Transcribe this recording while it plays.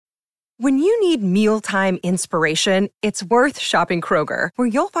When you need mealtime inspiration, it's worth shopping Kroger, where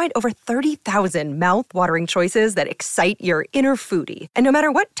you'll find over 30,000 mouth-watering choices that excite your inner foodie. And no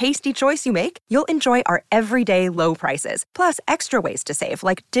matter what tasty choice you make, you'll enjoy our everyday low prices, plus extra ways to save,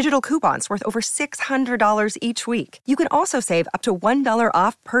 like digital coupons worth over $600 each week. You can also save up to $1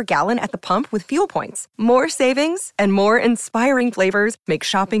 off per gallon at the pump with fuel points. More savings and more inspiring flavors make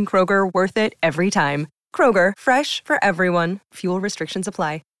shopping Kroger worth it every time. Kroger, fresh for everyone. Fuel restrictions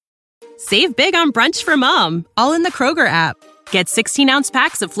apply. Save big on brunch for mom, all in the Kroger app. Get 16-ounce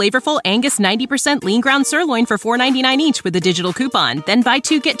packs of flavorful Angus 90% lean ground sirloin for $4.99 each with a digital coupon. Then buy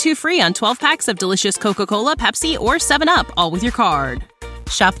 2, get 2 free on 12 packs of delicious Coca-Cola, Pepsi, or 7-Up, all with your card.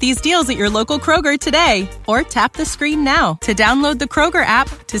 Shop these deals at your local Kroger today, or tap the screen now to download the Kroger app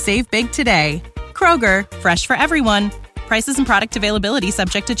to save big today. Kroger, fresh for everyone. Prices and product availability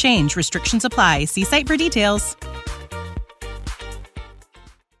subject to change. Restrictions apply. See site for details.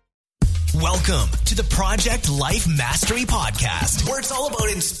 Welcome to the Project Life Mastery Podcast, where it's all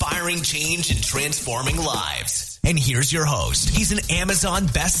about inspiring change and transforming lives. And here's your host. He's an Amazon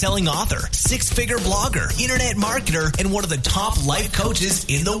best-selling author, 6-figure blogger, internet marketer, and one of the top life coaches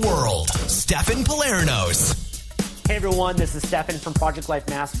in the world, Stefan Palernos. Hey everyone, this is Stefan from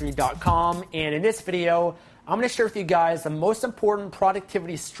ProjectLifeMastery.com, and in this video, I'm going to share with you guys the most important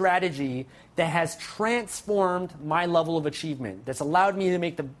productivity strategy that has transformed my level of achievement, that's allowed me to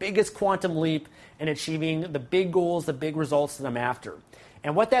make the biggest quantum leap in achieving the big goals, the big results that I'm after.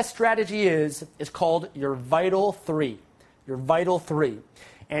 And what that strategy is called your Vital 3. Your Vital 3.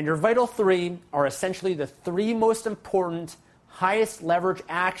 And your Vital 3 are essentially the 3 most important, highest leverage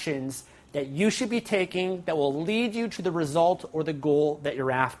actions that you should be taking that will lead you to the result or the goal that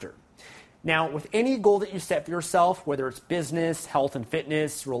you're after. Now, with any goal that you set for yourself, whether it's business, health and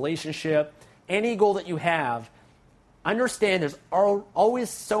fitness, relationship, any goal that you have, understand there's always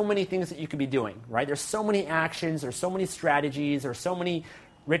so many things that you could be doing, right? There's so many actions, there's so many strategies, there's so many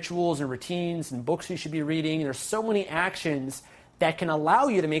rituals and routines and books you should be reading. There's so many actions that can allow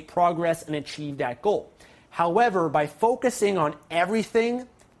you to make progress and achieve that goal. However, by focusing on everything,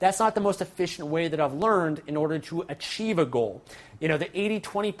 that's not the most efficient way that I've learned in order to achieve a goal. You know, the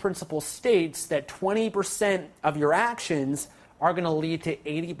 80-20 principle states that 20% of your actions are going to lead to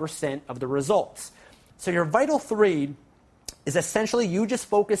 80% of the results. So your Vital 3 is essentially you just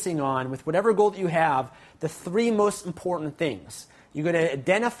focusing on, with whatever goal that you have, the 3 most important things. You're going to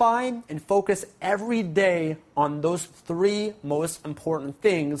identify and focus every day on those 3 most important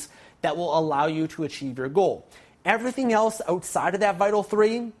things that will allow you to achieve your goal. Everything else outside of that Vital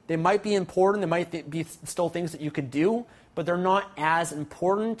 3, they might be important, they might be still things that you could do, but they're not as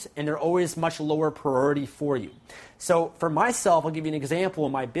important and they're always much lower priority for you. So for myself, I'll give you an example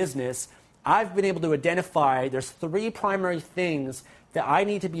in my business. I've been able to identify there's 3 primary things that I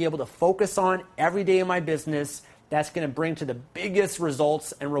need to be able to focus on every day in my business that's going to bring to the biggest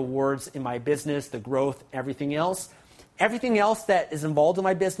results and rewards in my business, the growth, everything else. Everything else that is involved in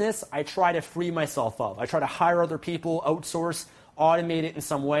my business, I try to free myself of. I try to hire other people, outsource, automate it in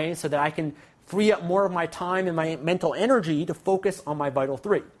some way so that I can free up more of my time and my mental energy to focus on my Vital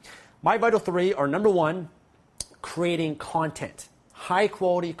 3. My Vital 3 are, number 1, creating content, high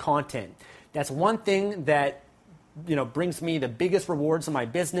quality content. That's one thing that brings me the biggest rewards in my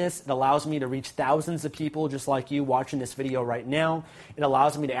business. It allows me to reach thousands of people just like you watching this video right now. It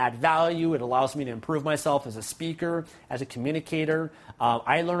allows me to add value. It allows me to improve myself as a speaker, as a communicator.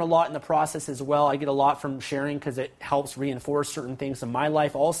 I learn a lot in the process as well. I get a lot from sharing because it helps reinforce certain things in my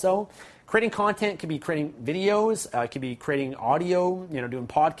life also. Creating content could be creating videos. It could be creating audio, doing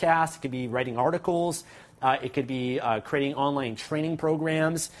podcasts. It could be writing articles. It could be creating online training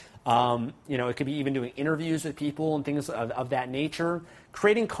programs. It could be even doing interviews with people and things of that nature.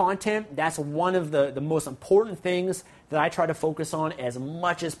 Creating content, that's one of the most important things that I try to focus on as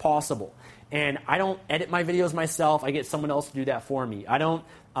much as possible. And I don't edit my videos myself. I get someone else to do that for me. I don't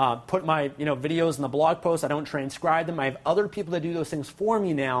put my videos in the blog post. I don't transcribe them. I have other people that do those things for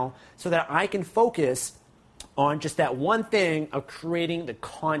me now so that I can focus on just that one thing of creating the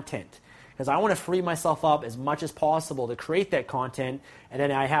content. Because I want to free myself up as much as possible to create that content, and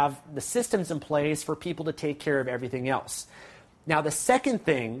then I have the systems in place for people to take care of everything else. Now, the second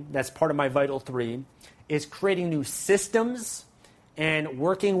thing that's part of my Vital 3 is creating new systems and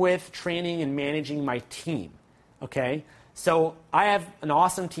working with, training, and managing my team, okay? So I have an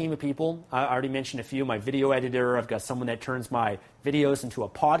awesome team of people. I already mentioned a few. My video editor, I've got someone that turns my videos into a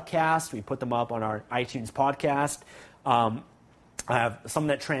podcast. We put them up on our iTunes podcast. I have someone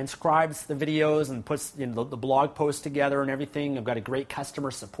that transcribes the videos and puts the blog posts together and everything. I've got a great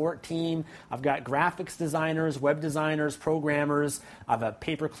customer support team. I've got graphics designers, web designers, programmers. I have a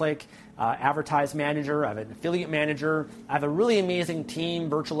pay-per-click advertise manager. I have an affiliate manager. I have a really amazing team,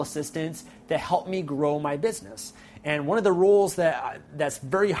 virtual assistants that help me grow my business. And one of the roles that's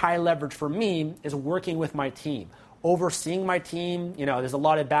very high leverage for me is working with my team. Overseeing my team, there's a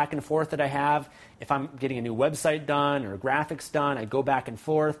lot of back and forth that I have. If I'm getting a new website done or graphics done, I go back and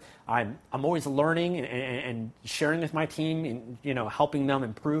forth. I'm always learning and sharing with my team and, helping them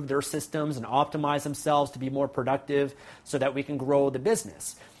improve their systems and optimize themselves to be more productive so that we can grow the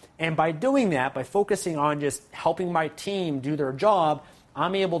business. And by doing that, by focusing on just helping my team do their job,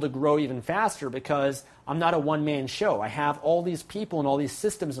 I'm able to grow even faster because I'm not a one-man show. I have all these people and all these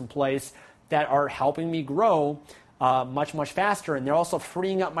systems in place that are helping me grow much, much faster. And they're also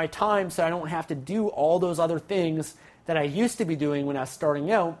freeing up my time so I don't have to do all those other things that I used to be doing when I was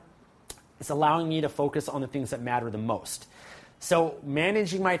starting out. It's allowing me to focus on the things that matter the most. So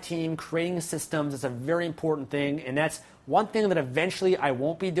managing my team, creating systems is a very important thing. And that's one thing that eventually I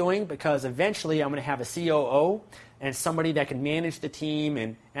won't be doing because eventually I'm going to have a COO and somebody that can manage the team.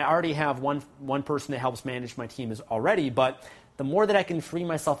 And I already have one person that helps manage my team already, but the more that I can free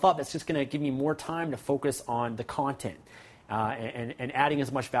myself up, it's just going to give me more time to focus on the content and adding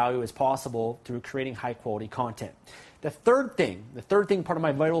as much value as possible through creating high-quality content. The third thing, part of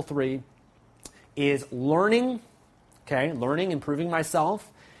my Vital 3, is learning, improving myself,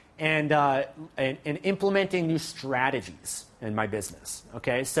 and implementing new strategies in my business.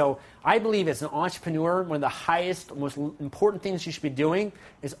 Okay, so I believe as an entrepreneur, one of the highest, most important things you should be doing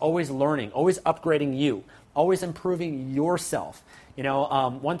is always learning, always upgrading you, always improving yourself.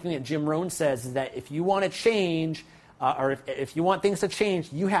 One thing that Jim Rohn says is that if you want to change, or if you want things to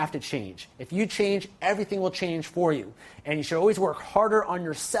change, you have to change. If you change, everything will change for you. And you should always work harder on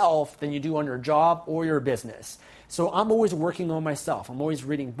yourself than you do on your job or your business. So I'm always working on myself. I'm always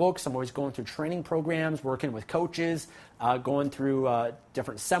reading books. I'm always going through training programs, working with coaches, going through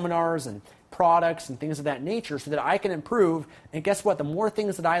different seminars and products and things of that nature so that I can improve. And guess what? The more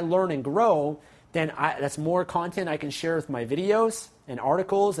things that I learn and grow, then that's more content I can share with my videos and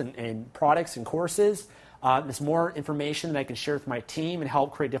articles and products and courses. There's more information that I can share with my team and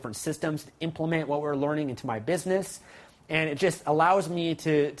help create different systems to implement what we're learning into my business. And it just allows me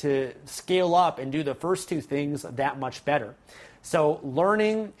to scale up and do the first two things that much better. So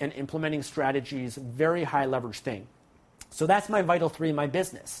learning and implementing strategies, very high leverage thing. So that's my Vital 3 in my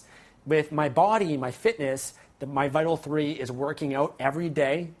business. With my body, my fitness, my Vital 3 is working out every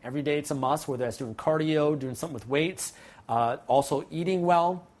day. Every day it's a must, whether that's doing cardio, doing something with weights, also eating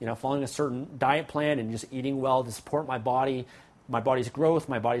well, following a certain diet plan and just eating well to support my body's growth,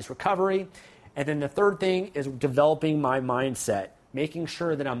 my body's recovery. And then the third thing is developing my mindset, making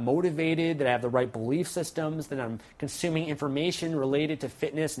sure that I'm motivated, that I have the right belief systems, that I'm consuming information related to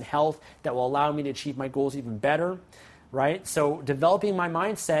fitness and health that will allow me to achieve my goals even better, right? So developing my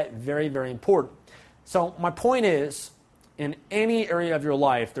mindset, very, very important. So my point is, in any area of your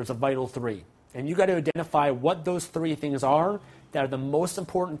life, there's a Vital 3. And you got to identify what those three things are that are the most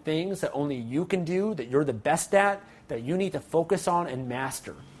important things that only you can do, that you're the best at, that you need to focus on and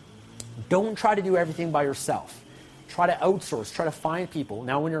master. Don't try to do everything by yourself. Try to outsource, try to find people.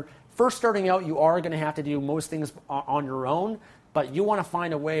 Now, when you're first starting out, you are going to have to do most things on your own, but you want to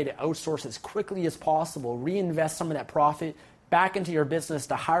find a way to outsource as quickly as possible, reinvest some of that profit back into your business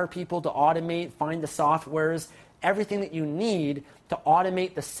to hire people to automate, find the softwares, everything that you need to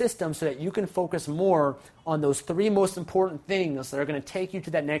automate the system so that you can focus more on those three most important things that are going to take you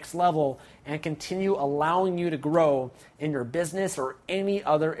to that next level and continue allowing you to grow in your business or any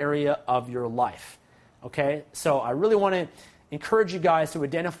other area of your life. Okay, so I really want to encourage you guys to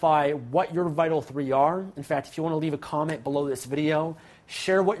identify what your Vital 3 are. In fact, if you want to leave a comment below this video,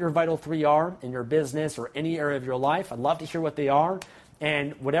 share what your Vital 3 are in your business or any area of your life. I'd love to hear what they are.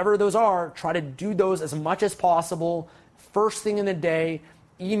 And whatever those are, try to do those as much as possible. First thing in the day,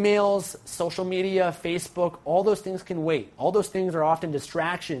 emails, social media, Facebook, all those things can wait. All those things are often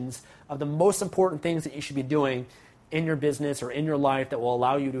distractions of the most important things that you should be doing in your business or in your life that will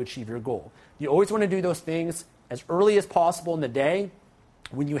allow you to achieve your goal. You always want to do those things as early as possible in the day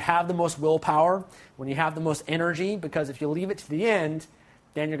when you have the most willpower, when you have the most energy, because if you leave it to the end,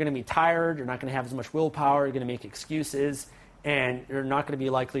 then you're going to be tired, you're not going to have as much willpower, you're going to make excuses, and you're not going to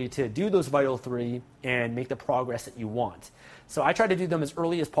be likely to do those Vital 3 and make the progress that you want. So I try to do them as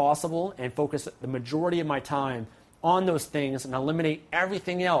early as possible and focus the majority of my time on those things and eliminate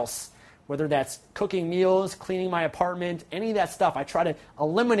everything else, whether that's cooking meals, cleaning my apartment, any of that stuff. I try to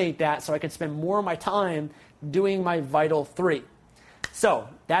eliminate that so I can spend more of my time doing my Vital 3. So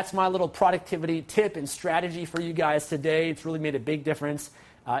that's my little productivity tip and strategy for you guys today. It's really made a big difference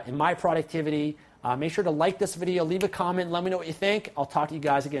in my productivity. Make sure to like this video, leave a comment, let me know what you think. I'll talk to you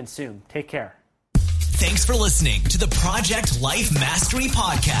guys again soon. Take care. Thanks for listening to the Project Life Mastery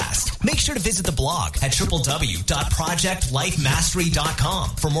Podcast. Make sure to visit the blog at www.projectlifemastery.com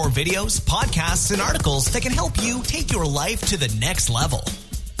for more videos, podcasts, and articles that can help you take your life to the next level.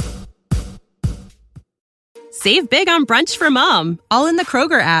 Save big on brunch for mom, all in the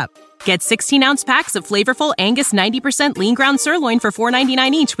Kroger app. Get 16-ounce packs of flavorful Angus 90% lean ground sirloin for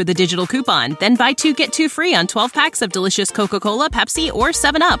 $4.99 each with a digital coupon. Then buy 2, get 2 free on 12 packs of delicious Coca-Cola, Pepsi, or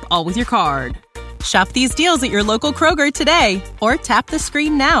 7-Up, all with your card. Shop these deals at your local Kroger today, or tap the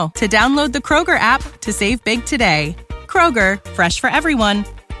screen now to download the Kroger app to save big today. Kroger, fresh for everyone.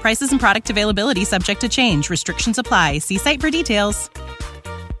 Prices and product availability subject to change. Restrictions apply. See site for details.